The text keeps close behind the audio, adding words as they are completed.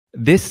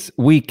This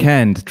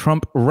weekend,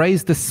 Trump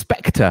raised the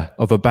specter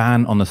of a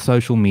ban on the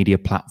social media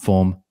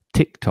platform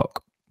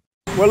TikTok.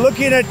 We're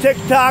looking at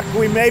TikTok.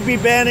 We may be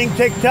banning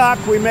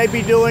TikTok. We may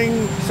be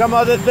doing some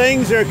other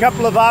things. There are a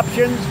couple of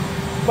options,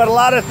 but a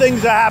lot of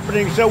things are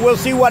happening. So we'll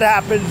see what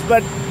happens.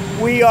 But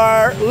we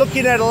are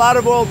looking at a lot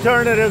of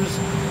alternatives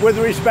with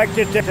respect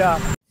to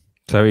TikTok.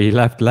 So he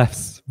left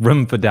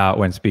room for doubt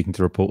when speaking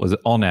to reporters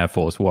on Air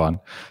Force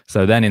One.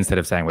 So then instead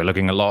of saying we're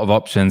looking at a lot of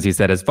options, he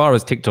said, as far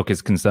as TikTok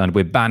is concerned,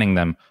 we're banning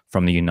them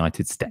from the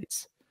United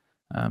States.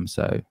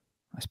 So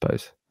I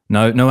suppose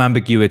no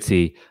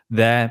ambiguity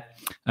there.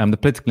 The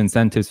political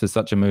incentives for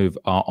such a move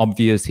are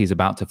obvious. He's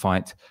about to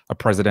fight a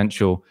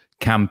presidential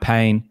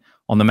campaign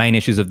on the main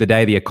issues of the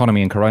day, the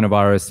economy and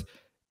coronavirus.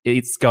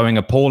 It's going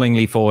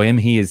appallingly for him.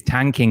 He is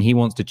tanking. He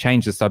wants to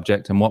change the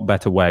subject. And what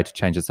better way to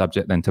change the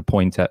subject than to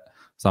point at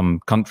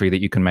some country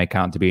that you can make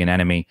out to be an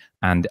enemy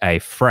and a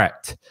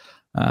threat.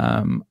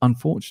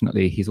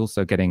 Unfortunately, he's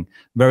also getting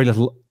very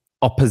little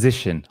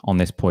opposition on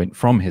this point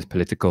from his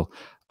political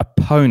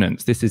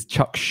opponents. This is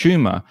Chuck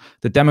Schumer,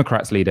 the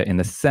Democrats' leader in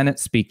the Senate,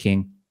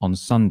 speaking on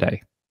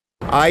Sunday.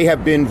 I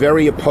have been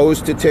very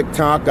opposed to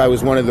TikTok. I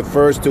was one of the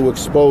first to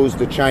expose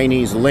the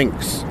Chinese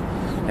links.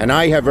 And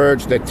I have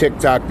urged that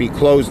TikTok be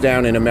closed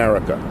down in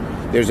America.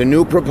 There's a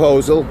new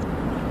proposal.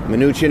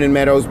 Mnuchin and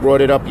Meadows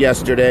brought it up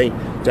yesterday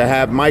to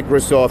have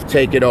Microsoft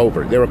take it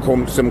over. There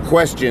are some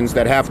questions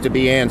that have to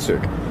be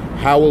answered.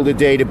 How will the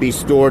data be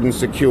stored and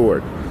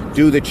secured?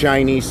 Will the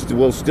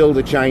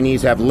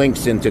Chinese have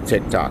links into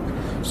TikTok?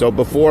 So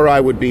before I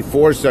would be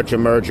for such a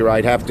merger,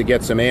 I'd have to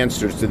get some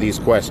answers to these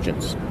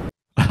questions.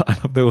 I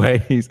love the way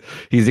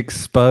he's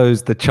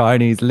exposed the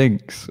Chinese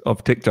links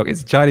of TikTok.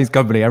 It's a Chinese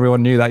company.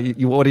 Everyone knew that.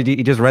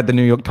 He just read the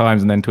New York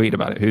Times and then tweeted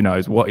about it. Who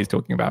knows what he's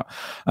talking about?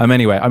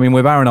 Anyway, I mean,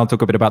 with Aaron, I'll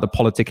talk a bit about the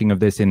politicking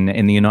of this in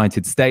the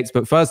United States.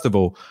 But first of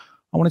all,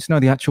 I wanted to know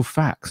the actual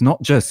facts,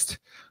 not just,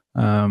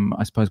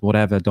 I suppose,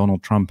 whatever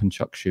Donald Trump and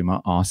Chuck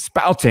Schumer are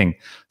spouting.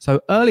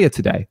 So earlier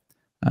today,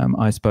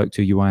 I spoke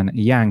to Yuan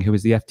Yang, who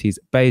is the FT's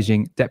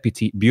Beijing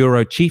Deputy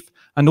Bureau Chief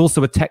and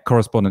also a tech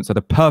correspondent, so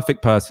the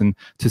perfect person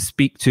to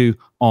speak to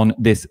on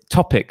this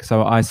topic.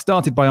 So I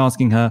started by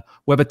asking her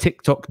whether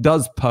TikTok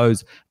does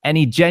pose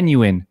any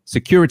genuine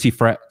security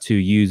threat to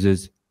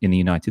users in the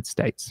United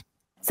States.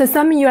 So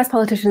some US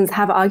politicians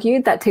have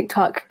argued that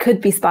TikTok could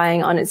be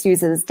spying on its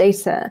users'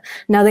 data.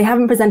 Now, they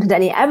haven't presented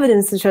any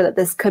evidence to show that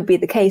this could be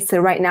the case, so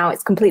right now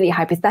it's completely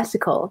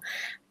hypothetical.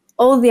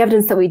 All the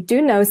evidence that we do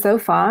know so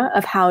far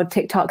of how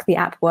TikTok, the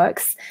app,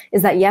 works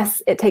is that,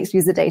 yes, it takes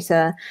user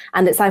data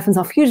and it siphons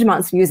off huge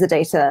amounts of user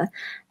data.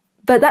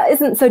 But that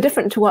isn't so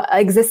different to what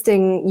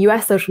existing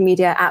US social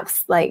media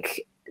apps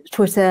like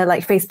Twitter,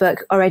 like Facebook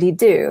already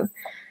do.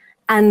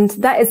 And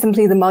that is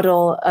simply the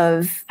model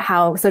of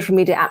how social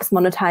media apps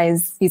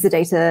monetize user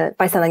data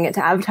by selling it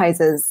to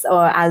advertisers,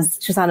 or as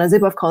Shoshana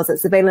Zuboff calls it,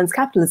 surveillance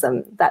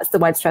capitalism. That's the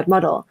widespread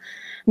model.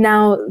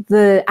 Now,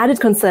 the added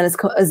concern is,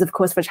 of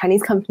course, for a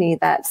Chinese company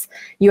that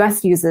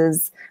US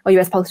users or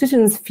US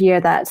politicians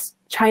fear that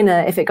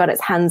China, if it got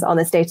its hands on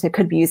this data,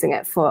 could be using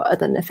it for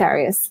other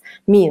nefarious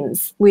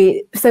means.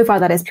 So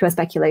far, that is pure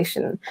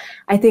speculation.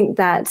 I think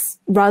that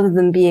rather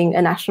than being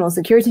a national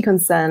security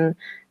concern,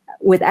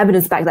 with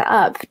evidence to back that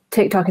up,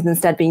 TikTok is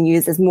instead being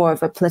used as more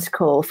of a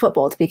political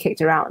football to be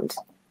kicked around.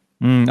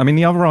 I mean,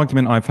 the other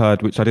argument I've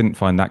heard, which I didn't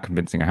find that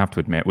convincing, I have to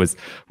admit, was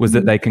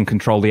that they can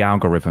control the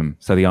algorithm.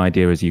 So the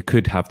idea is you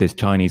could have this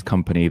Chinese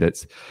company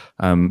that's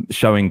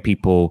showing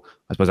people,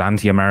 I suppose,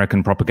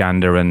 anti-American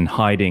propaganda and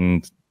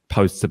hiding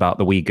posts about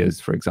the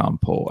Uyghurs, for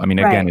example. I mean,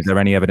 again, Is there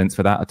any evidence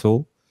for that at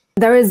all?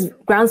 There is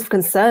grounds for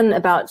concern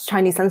about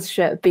Chinese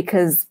censorship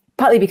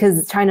partly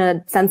because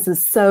China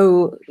censors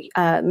so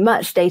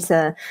much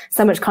data,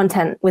 so much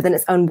content within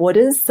its own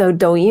borders. So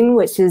Douyin,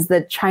 which is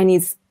the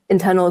Chinese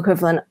internal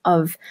equivalent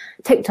of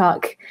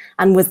TikTok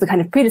and was the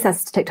kind of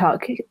predecessor to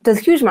TikTok, does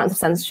huge amounts of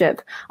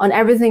censorship on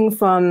everything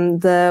from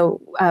the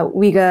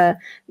Uyghur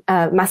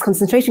mass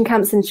concentration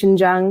camps in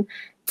Xinjiang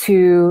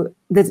to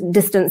the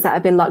dissidents that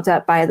have been locked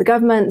up by the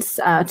government,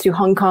 to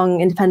Hong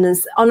Kong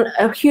independence, on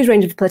a huge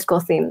range of political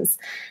themes.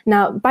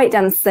 Now,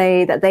 ByteDance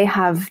say that they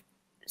have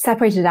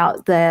separated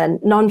out the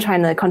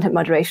non-China content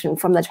moderation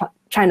from the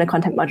China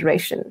content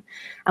moderation.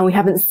 And we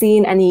haven't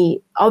seen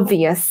any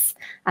obvious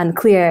and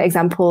clear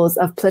examples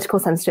of political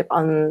censorship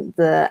on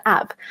the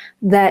app.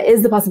 There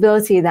is the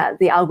possibility that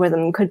the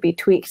algorithm could be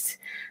tweaked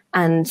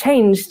and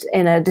changed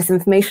in a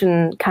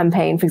disinformation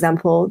campaign, for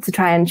example, to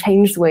try and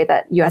change the way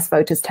that US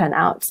voters turn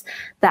out.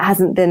 That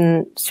hasn't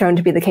been shown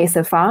to be the case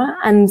so far.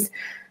 And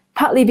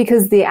partly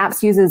because the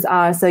app's users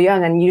are so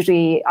young and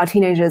usually are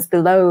teenagers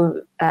below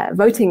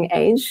voting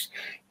age,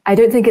 I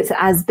don't think it's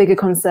as big a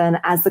concern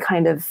as the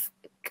kind of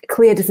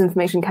clear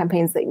disinformation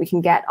campaigns that we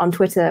can get on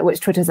Twitter, which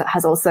Twitter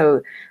has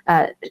also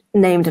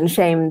named and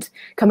shamed,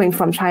 coming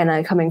from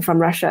China, coming from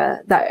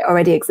Russia, that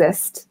already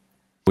exist.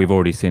 We've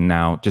already seen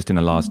now, just in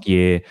the last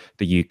year,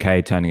 the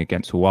UK turning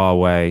against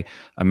Huawei,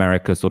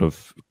 America sort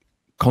of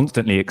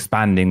constantly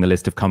expanding the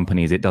list of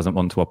companies it doesn't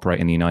want to operate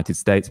in the United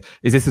States.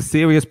 Is this a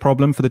serious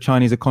problem for the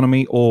Chinese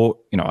economy, or,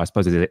 I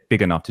suppose, is it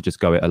big enough to just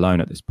go it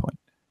alone at this point?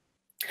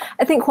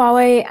 I think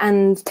Huawei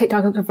and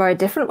TikTok are very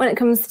different when it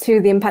comes to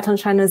the impact on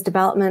China's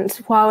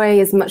development. Huawei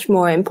is much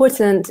more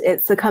important.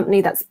 It's a company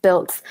that's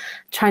built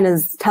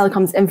China's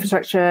telecoms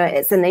infrastructure.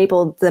 It's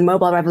enabled the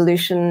mobile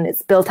revolution.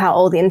 It's built out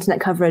all the internet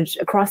coverage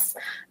across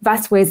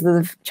vast ways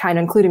of China,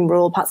 including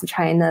rural parts of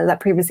China that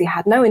previously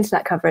had no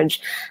internet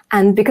coverage.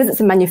 And because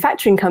it's a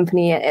manufacturing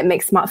company, it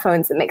makes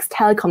smartphones, it makes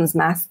telecoms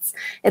masts.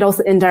 It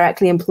also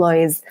indirectly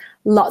employs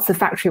lots of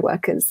factory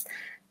workers.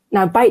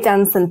 Now,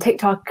 ByteDance and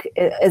TikTok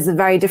is in a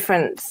very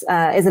different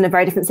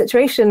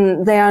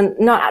situation. They are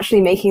not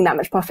actually making that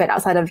much profit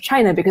outside of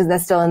China because they're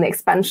still in the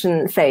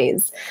expansion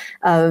phase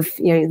of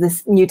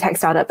this new tech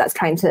startup that's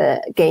trying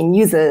to gain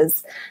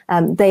users.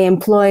 They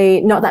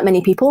employ not that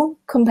many people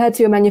compared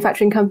to a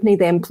manufacturing company.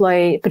 They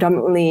employ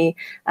predominantly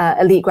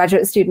elite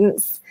graduate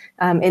students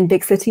in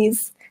big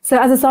cities. So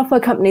as a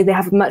software company, they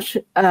have much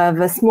of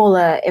a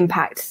smaller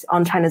impact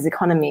on China's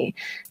economy.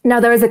 Now,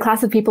 there is a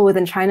class of people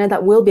within China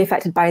that will be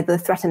affected by the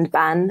threatened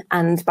ban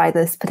and by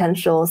this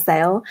potential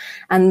sale.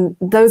 And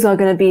those are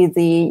going to be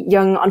the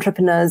young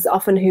entrepreneurs,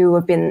 often who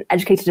have been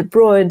educated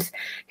abroad,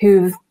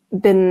 who've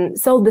been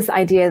sold this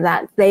idea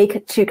that they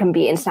too can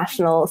be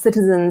international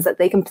citizens, that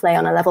they can play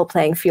on a level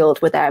playing field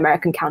with their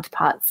American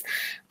counterparts.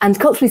 And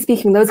culturally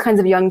speaking, those kinds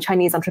of young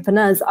Chinese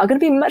entrepreneurs are going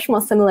to be much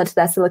more similar to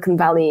their Silicon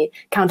Valley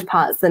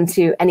counterparts than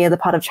to any other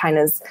part of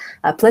China's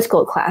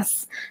political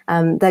class.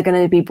 They're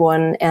going to be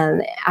born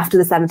after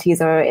the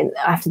 70s or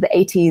after the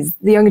 80s,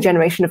 the younger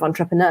generation of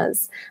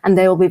entrepreneurs, and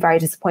they will be very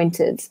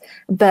disappointed.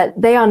 But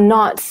they are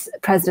not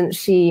President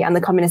Xi and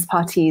the Communist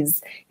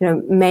Party's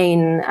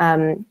main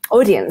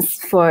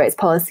audience for its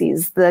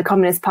policies. The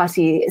Communist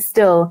Party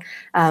still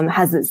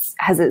has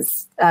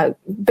its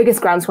biggest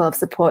groundswell of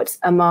support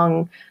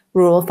among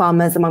rural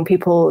farmers, among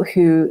people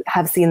who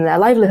have seen their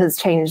livelihoods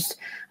changed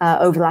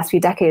over the last few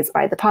decades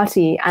by the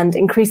party, and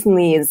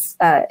increasingly is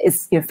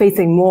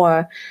facing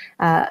more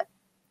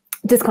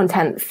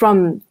discontent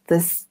from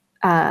this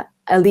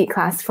elite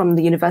class, from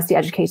the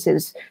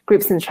university-educated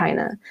groups in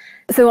China.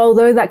 So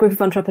although that group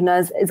of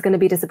entrepreneurs is going to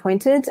be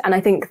disappointed, and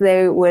I think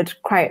they would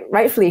quite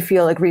rightfully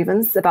feel a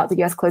grievance about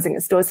the US closing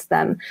its doors to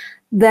them,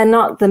 they're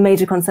not the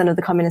major concern of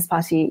the Communist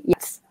Party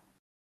yet.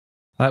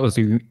 That was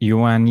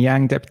Yuan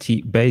Yang,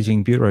 Deputy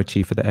Beijing Bureau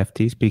Chief for the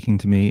FT, speaking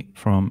to me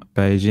from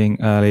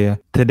Beijing earlier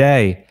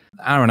today.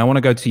 Aaron, I want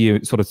to go to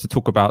you sort of to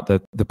talk about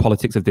the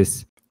politics of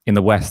this in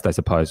the West, I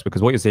suppose,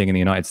 because what you're seeing in the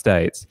United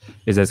States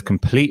is there's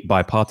complete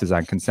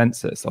bipartisan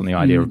consensus on the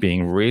idea of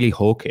being really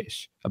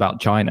hawkish about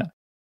China.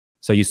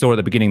 So you saw at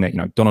the beginning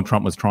that, Donald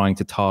Trump was trying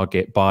to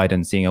target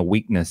Biden, seeing a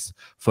weakness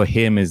for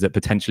him is that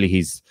potentially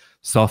he's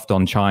soft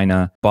on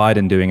China.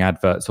 Biden doing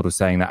adverts sort of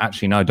saying that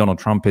actually, no, Donald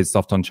Trump is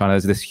soft on China.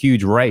 There's this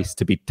huge race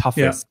to be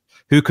toughest.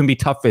 Yeah. Who can be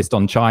toughest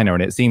on China?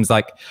 And it seems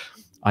like,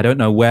 I don't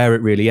know where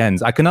it really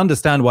ends. I can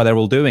understand why they're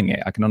all doing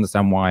it. I can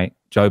understand why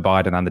Joe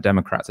Biden and the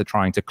Democrats are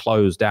trying to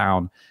close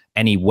down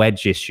any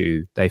wedge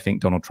issue they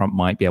think Donald Trump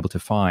might be able to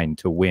find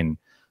to win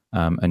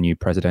a new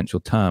presidential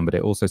term. But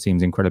it also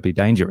seems incredibly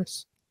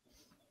dangerous.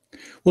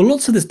 Well,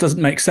 lots of this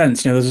doesn't make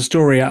sense. There's a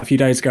story out a few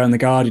days ago in The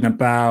Guardian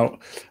about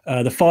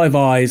the Five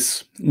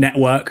Eyes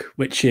network,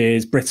 which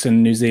is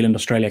Britain, New Zealand,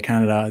 Australia,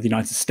 Canada, the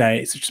United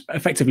States, which is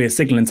effectively a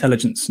signal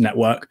intelligence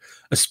network,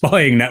 a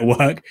spying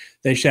network.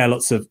 They share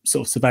lots of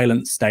sort of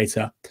surveillance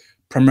data.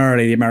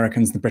 Primarily the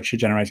Americans and the British are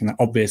generating that,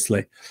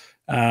 obviously.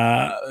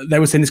 They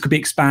were saying this could be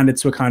expanded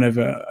to a kind of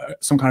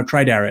some kind of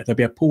trade area. There'd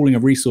be a pooling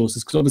of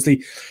resources because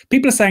obviously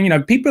people are saying,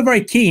 people are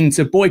very keen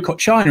to boycott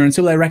China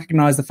until they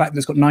recognize the fact that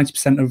it's got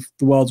 90% of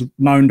the world's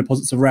known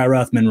deposits of rare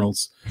earth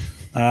minerals.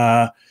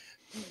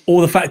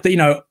 Or the fact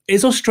that,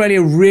 is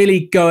Australia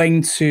really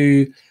going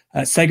to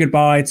say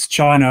goodbye to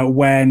China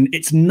when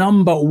its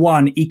number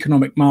one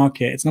economic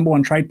market, its number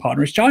one trade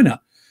partner is China?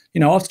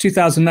 After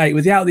 2008,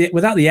 without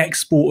the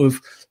export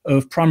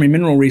of primary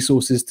mineral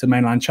resources to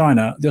mainland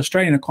China, the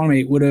Australian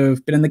economy would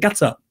have been in the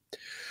gutter.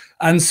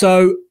 And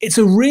so it's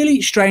a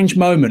really strange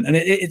moment. And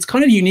it's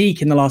kind of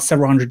unique in the last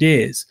several hundred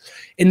years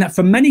in that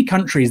for many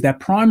countries, their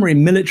primary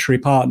military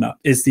partner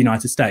is the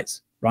United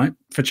States, right?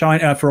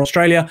 For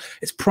Australia,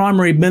 its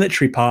primary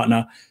military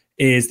partner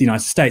is the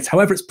United States.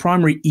 However, its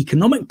primary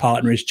economic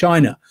partner is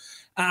China.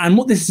 And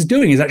what this is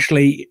doing is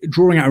actually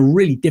drawing out a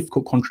really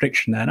difficult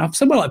contradiction there. Now, for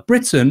somewhere like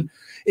Britain,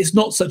 it's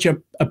not such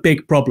a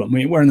big problem. I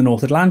mean, we're in the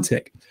North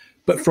Atlantic.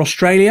 But for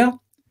Australia,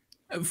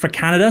 for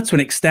Canada to an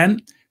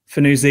extent,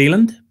 for New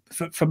Zealand,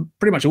 for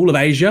pretty much all of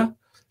Asia,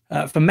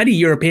 for many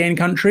European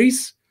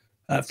countries,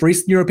 for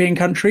Eastern European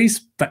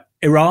countries, for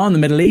Iran, the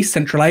Middle East,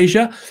 Central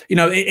Asia,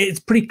 it's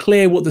pretty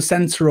clear what the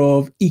center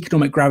of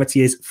economic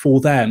gravity is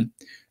for them.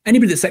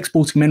 Anybody that's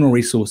exporting mineral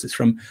resources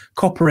from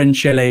copper in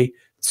Chile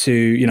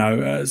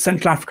to,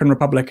 Central African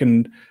Republic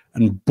and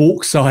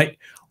bauxite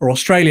or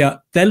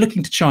Australia, they're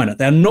looking to China.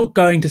 They're not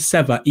going to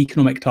sever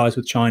economic ties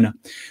with China.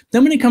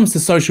 Then when it comes to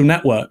social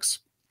networks,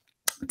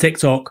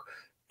 TikTok,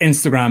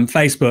 Instagram,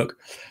 Facebook,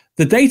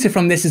 the data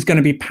from this is going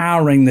to be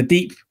powering the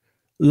deep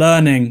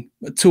learning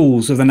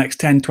tools of the next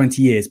 10,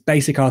 20 years,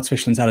 basic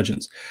artificial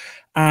intelligence.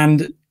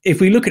 And if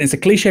we look at it, it's a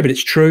cliche, but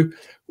it's true.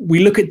 We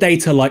look at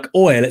data like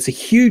oil, it's a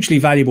hugely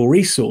valuable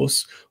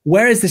resource.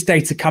 Where is this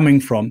data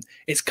coming from?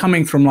 It's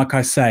coming from, like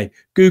I say,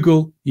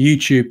 Google,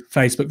 YouTube,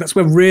 Facebook. That's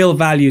where real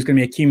value is going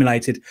to be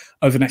accumulated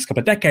over the next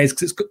couple of decades,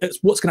 because it's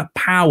what's going to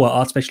power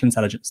artificial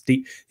intelligence,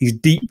 these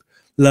deep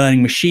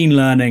learning, machine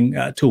learning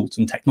tools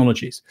and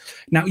technologies.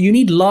 Now, you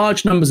need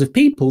large numbers of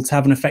people to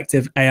have an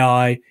effective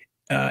AI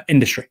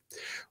industry,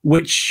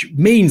 which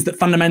means that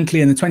fundamentally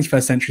in the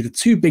 21st century, the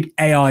two big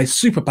AI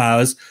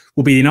superpowers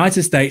will be the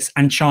United States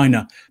and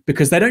China,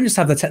 because they don't just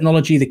have the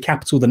technology, the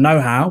capital, the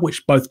know-how,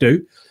 which both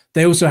do.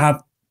 They also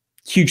have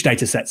huge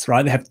data sets,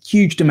 right? They have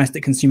huge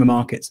domestic consumer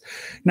markets.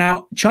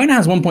 Now, China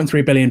has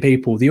 1.3 billion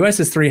people. The US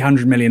has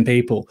 300 million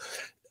people.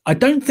 I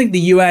don't think the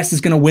US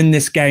is going to win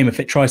this game if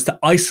it tries to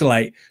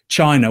isolate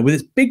China with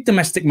its big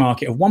domestic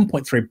market of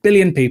 1.3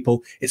 billion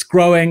people. It's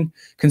growing.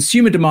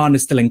 Consumer demand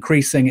is still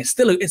increasing. It's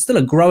still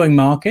a growing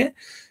market.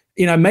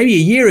 You know, maybe a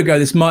year ago,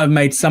 this might have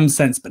made some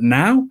sense, but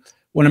now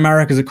when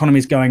America's economy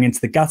is going into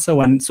the gutter,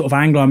 when sort of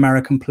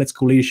Anglo-American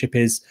political leadership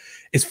is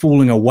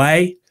falling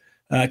away,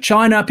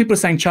 China, people are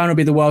saying China will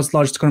be the world's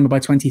largest economy by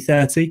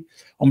 2030.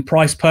 On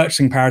price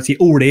purchasing parity, it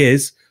already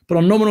is. But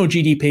on nominal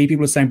GDP,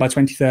 people are saying by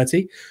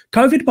 2030.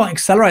 COVID might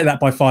accelerate that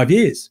by 5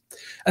 years.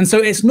 And so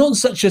it's not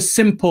such a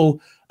simple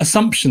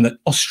assumption that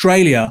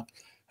Australia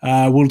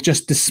will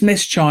just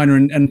dismiss China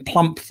and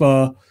plump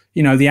for,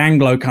 you know, the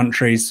Anglo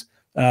countries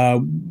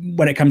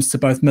when it comes to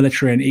both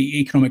military and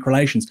economic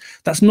relations.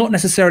 That's not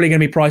necessarily going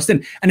to be priced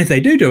in. And if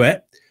they do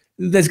it,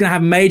 there's going to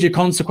have major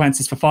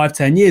consequences for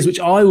 5-10 years, which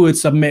I would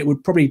submit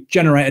would probably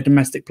generate a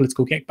domestic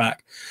political kickback.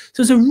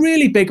 So it's a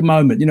really big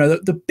moment. You know,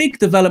 the big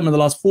development of the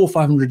last 400 or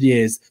 500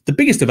 years, the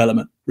biggest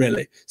development,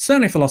 really,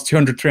 certainly for the last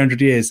 200, 300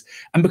 years,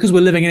 and because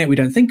we're living in it, we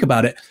don't think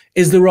about it,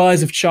 is the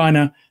rise of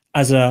China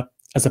as a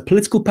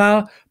political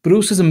power, but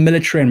also as a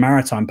military and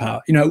maritime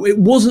power. You know,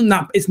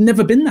 it's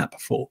never been that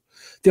before.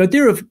 The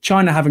idea of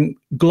China having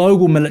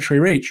global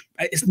military reach,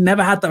 it's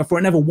never had that before.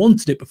 It never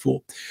wanted it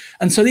before.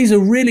 And so these are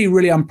really,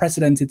 really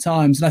unprecedented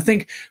times. And I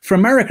think for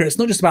America, it's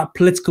not just about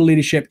political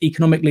leadership,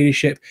 economic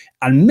leadership,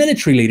 and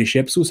military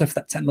leadership. It's also for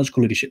that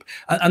technological leadership.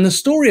 And the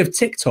story of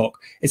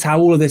TikTok is how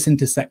all of this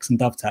intersects and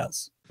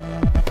dovetails.